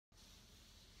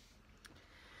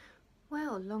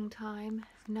Well, long time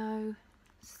no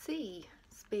see,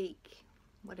 speak,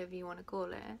 whatever you want to call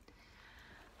it.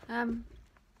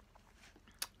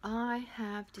 I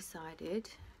have decided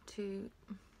to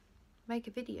make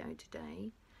a video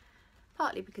today,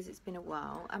 partly because it's been a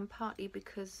while and partly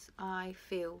because I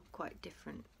feel quite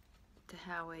different to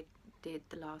how I did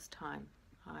the last time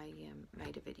I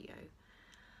made a video.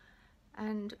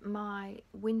 And my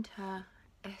winter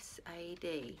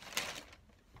S.A.D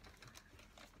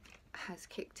has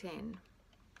kicked in,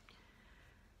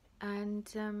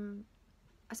 and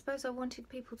I suppose I wanted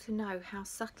people to know how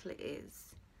subtle it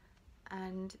is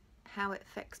and how it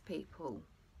affects people,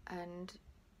 and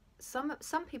some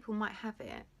people might have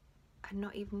it and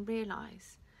not even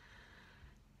realise.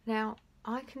 Now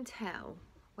I can tell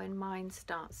when mine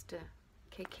starts to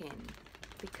kick in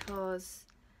because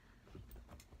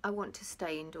I want to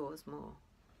stay indoors more.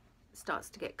 It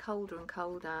starts to get colder and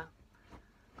colder.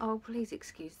 Oh, please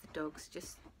excuse the dogs,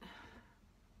 just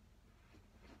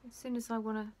as soon as I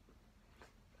want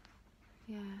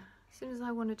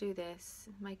to do this,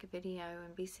 make a video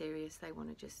and be serious, they want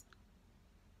to just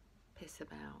piss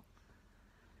about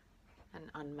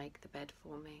and unmake the bed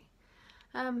for me.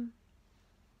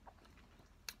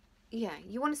 Yeah,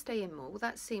 you want to stay in more. Well,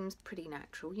 that seems pretty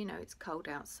natural. You know, it's cold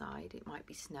outside, it might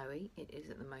be snowy, it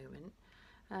is at the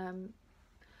moment,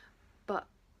 but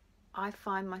I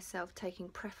find myself taking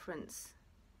preference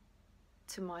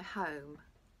to my home,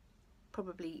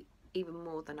 probably even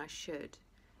more than I should.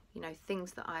 You know,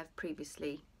 things that I've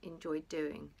previously enjoyed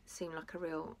doing seem like a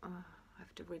real, I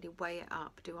have to really weigh it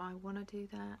up. Do I want to do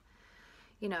that?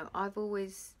 You know, I've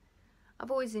always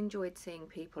enjoyed seeing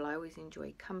people. I always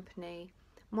enjoy company.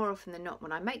 More often than not,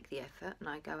 when I make the effort and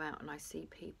I go out and I see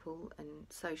people and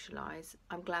socialise,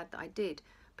 I'm glad that I did,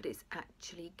 but it's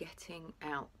actually getting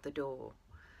out the door.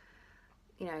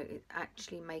 You know,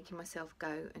 actually making myself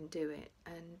go and do it.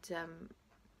 And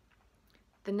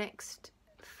the next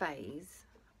phase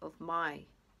of my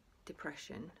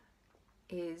depression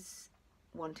is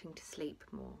wanting to sleep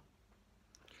more.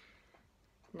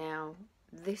 Now,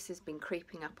 this has been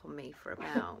creeping up on me for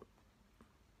about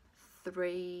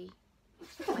 3,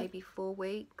 maybe 4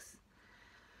 weeks,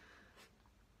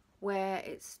 where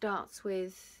it starts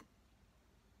with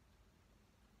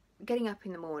getting up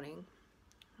in the morning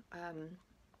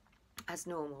as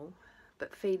normal,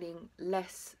 but feeling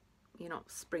less, you're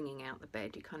not springing out the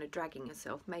bed, you're kind of dragging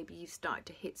yourself. Maybe you start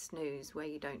to hit snooze where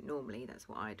you don't normally. That's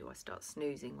what I do, I start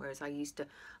snoozing, whereas I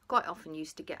quite often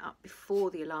used to get up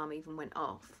before the alarm even went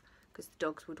off, because the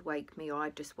dogs would wake me, or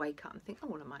I'd just wake up and think, oh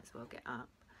well, I might as well get up.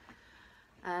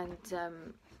 And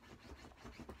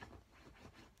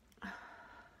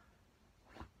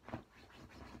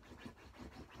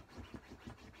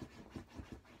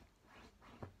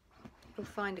we'll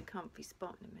find a comfy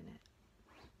spot in a minute.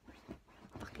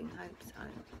 Fucking hope so.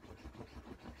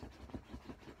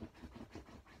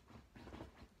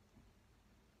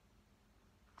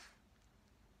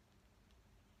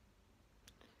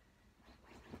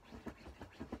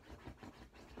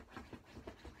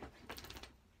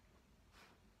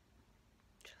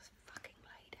 Just fucking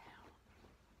lay down.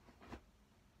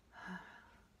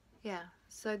 Yeah,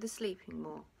 so the sleeping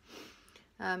more.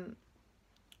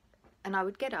 And I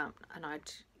would get up and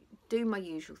I'd do my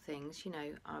usual things, you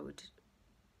know, I would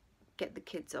get the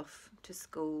kids off to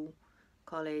school,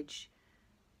 college,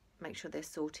 make sure they're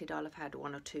sorted. I'll have had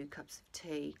 1 or 2 cups of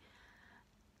tea,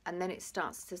 and then it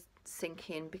starts to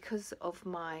sink in. Because of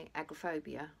my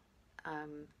agoraphobia,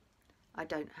 I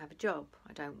don't have a job,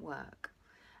 I don't work.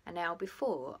 And now,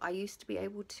 before, I used to be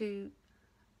able to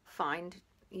find,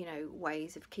 you know,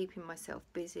 ways of keeping myself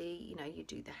busy. You know, you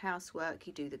do the housework,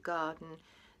 you do the garden.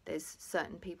 There's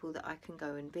certain people that I can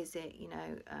go and visit, you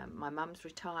know. My mum's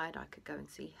retired, I could go and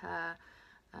see her.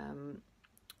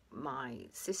 My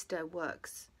sister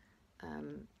works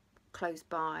close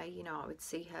by, you know, I would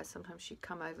see her. Sometimes she'd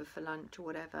come over for lunch or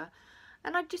whatever,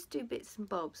 and I'd just do bits and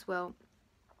bobs. Well,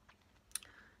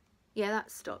 yeah,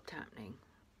 that stopped happening,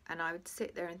 and I would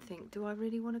sit there and think, do I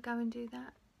really want to go and do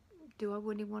that? Do I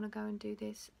really want to go and do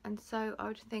this? And so I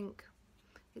would think,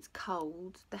 it's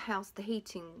cold, the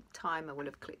heating timer will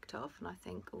have clicked off, and I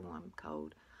think, oh, I'm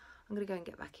cold, I'm gonna go and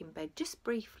get back in bed just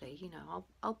briefly, you know.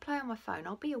 I'll play on my phone,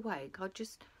 I'll be awake, I'll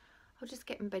just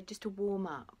get in bed just to warm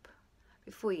up.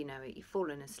 Before you know it, you've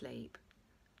fallen asleep,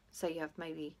 so you have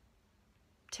maybe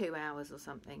 2 hours or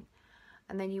something,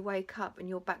 and then you wake up and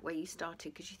you're back where you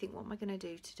started, because you think, what am I going to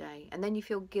do today? And then you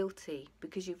feel guilty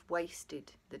because you've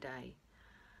wasted the day.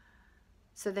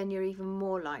 So then you're even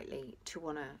more likely to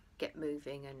want to get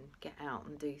moving and get out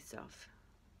and do stuff.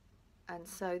 And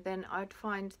so then I'd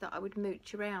find that I would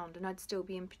mooch around and I'd still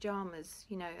be in pyjamas,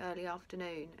 you know, early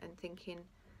afternoon, and thinking,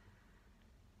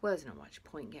 well, there's not much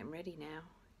point getting ready now.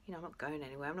 You know, I'm not going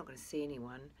anywhere. I'm not going to see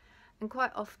anyone. And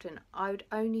quite often I would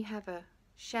only have a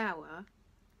shower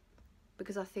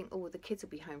because I think, oh, the kids will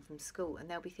be home from school and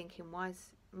they'll be thinking, why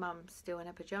is mum still in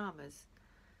her pyjamas?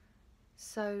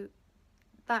 So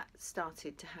that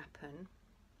started to happen.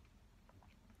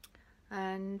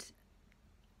 And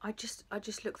I just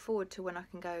look forward to when I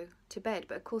can go to bed.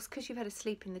 But of course, because you've had a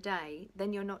sleep in the day,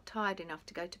 then you're not tired enough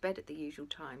to go to bed at the usual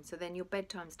time. So then your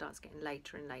bedtime starts getting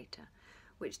later and later,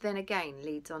 which then again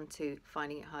leads on to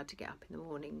finding it hard to get up in the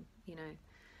morning, you know.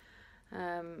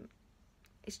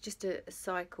 It's just a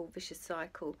cycle, vicious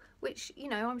cycle, which, you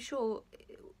know, I'm sure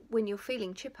when you're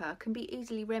feeling chipper can be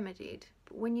easily remedied.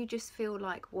 But when you just feel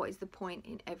like, what is the point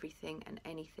in everything and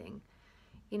anything?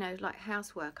 You know, like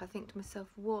housework, I think to myself,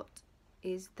 what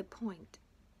is the point?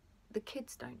 The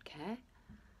kids don't care.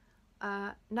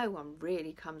 No one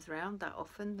really comes around that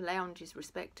often. The lounge is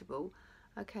respectable.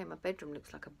 Okay, my bedroom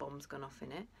looks like a bomb's gone off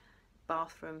in it.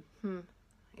 Bathroom,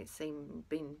 it seemed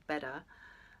been better.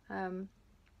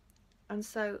 And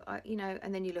so, you know,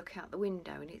 and then you look out the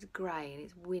window and it's grey and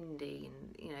it's windy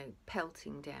and, you know,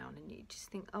 pelting down, and you just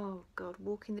think, oh God,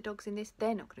 walking the dogs in this,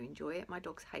 they're not going to enjoy it. My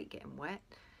dogs hate getting wet.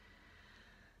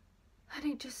 And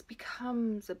it just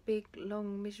becomes a big,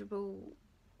 long, miserable...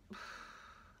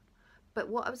 But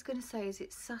what I was going to say is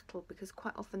it's subtle, because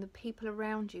quite often the people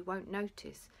around you won't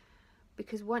notice,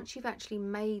 because once you've actually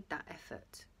made that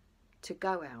effort to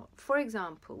go out, for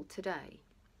example, today,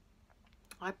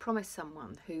 I promised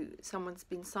someone's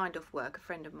been signed off work, a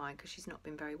friend of mine, because she's not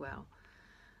been very well.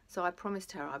 So I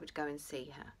promised her I would go and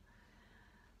see her.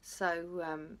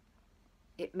 So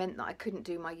it meant that I couldn't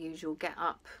do my usual get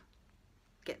up,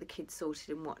 get the kids sorted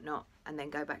and whatnot, and then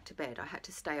go back to bed. I had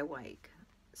to stay awake.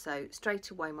 So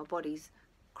straight away my body's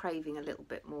craving a little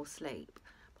bit more sleep.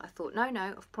 But I thought, no,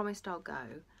 I've promised I'll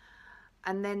go.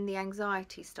 And then the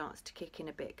anxiety starts to kick in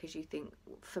a bit, because you think,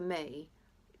 for me,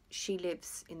 she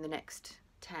lives in the next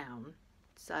town,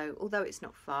 so although it's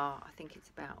not far, I think it's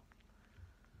about,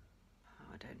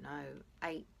 I don't know,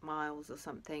 8 miles or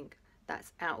something,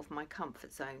 that's out of my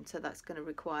comfort zone, so that's going to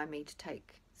require me to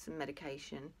take some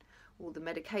medication. All the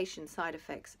medication side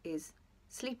effects is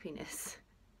sleepiness.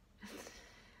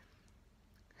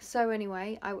 So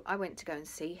anyway, I went to go and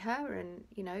see her, and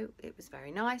you know, it was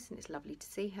very nice and it's lovely to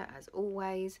see her as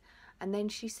always. And then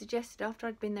she suggested, after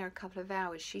I'd been there a couple of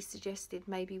hours, she suggested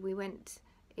maybe we went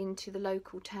into the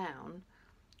local town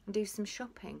and do some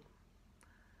shopping.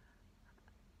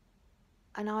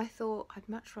 And I thought I'd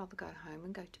much rather go home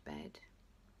and go to bed.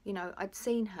 You know, I'd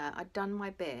seen her, I'd done my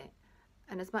bit,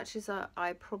 and as much as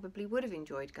I probably would have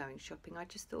enjoyed going shopping, I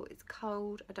just thought, it's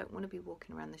cold, I don't want to be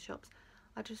walking around the shops.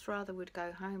 I just rather would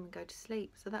go home and go to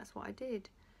sleep. So that's what I did.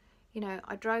 You know,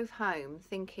 I drove home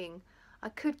thinking I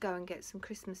could go and get some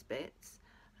Christmas bits.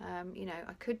 You know,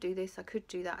 I could do this, I could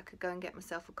do that, I could go and get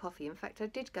myself a coffee. In fact, I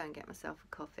did go and get myself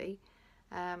a coffee,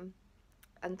 and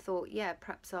thought, yeah,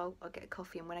 perhaps I'll get a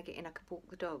coffee, and when I get in I could walk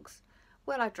the dogs.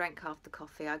 Well, I drank half the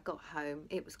coffee, I got home,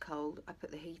 it was cold, I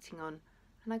put the heating on,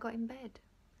 and I got in bed.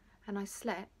 And I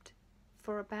slept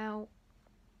for about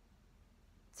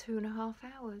 2.5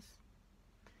 hours.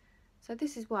 So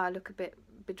this is why I look a bit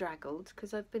bedraggled,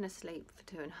 because I've been asleep for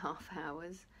 2.5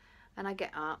 hours, and I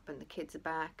get up and the kids are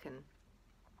back, and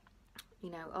you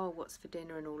know, oh, what's for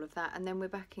dinner and all of that, and then we're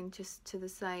back in just to the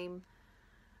same,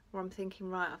 where I'm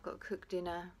thinking, right, I've got to cook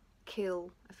dinner,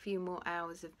 kill a few more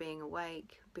hours of being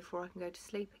awake before I can go to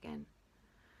sleep again.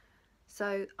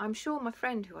 So I'm sure my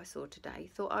friend who I saw today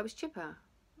thought I was chipper.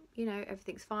 You know,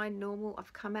 everything's fine, normal,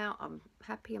 I've come out, I'm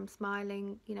happy, I'm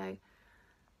smiling, you know,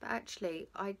 but actually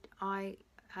I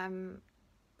am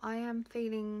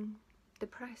feeling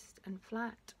depressed and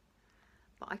flat,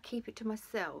 but I keep it to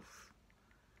myself,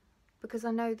 because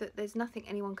I know that there's nothing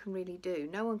anyone can really do.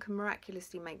 No one can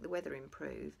miraculously make the weather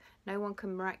improve. No one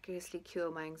can miraculously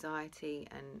cure my anxiety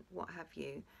and what have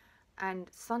you. And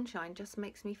sunshine just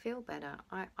makes me feel better.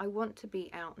 I want to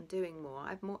be out and doing more. I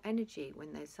have more energy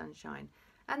when there's sunshine.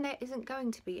 And there isn't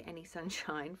going to be any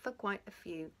sunshine for quite a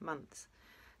few months.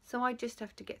 So I just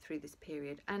have to get through this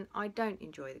period. And I don't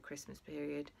enjoy the Christmas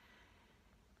period.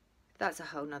 That's a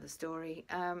whole nother story.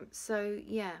 So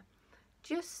yeah,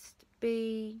 just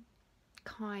be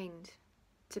kind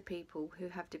to people who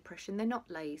have depression. They're not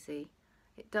lazy.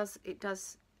 It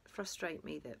does frustrate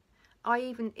me that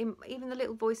even the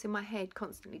little voice in my head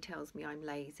constantly tells me I'm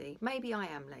lazy. Maybe I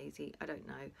am lazy, I don't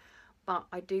know, but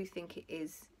I do think it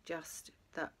is just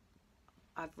that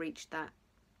I've reached that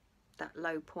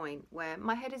low point where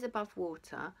my head is above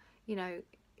water. You know,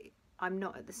 I'm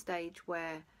not at the stage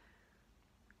where,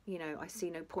 you know, I see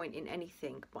no point in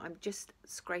anything, but I'm just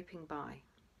scraping by.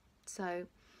 So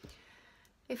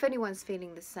if anyone's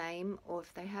feeling the same, or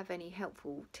if they have any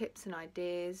helpful tips and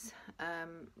ideas,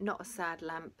 not a sad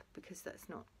lamp, because that's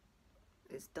not,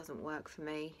 it doesn't work for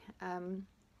me.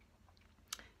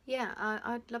 Yeah,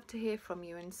 I'd love to hear from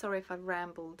you, and sorry if I've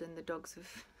rambled and the dogs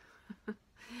have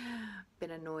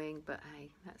been annoying, but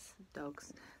hey, that's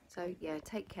dogs. So yeah,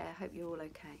 take care. Hope you're all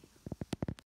okay.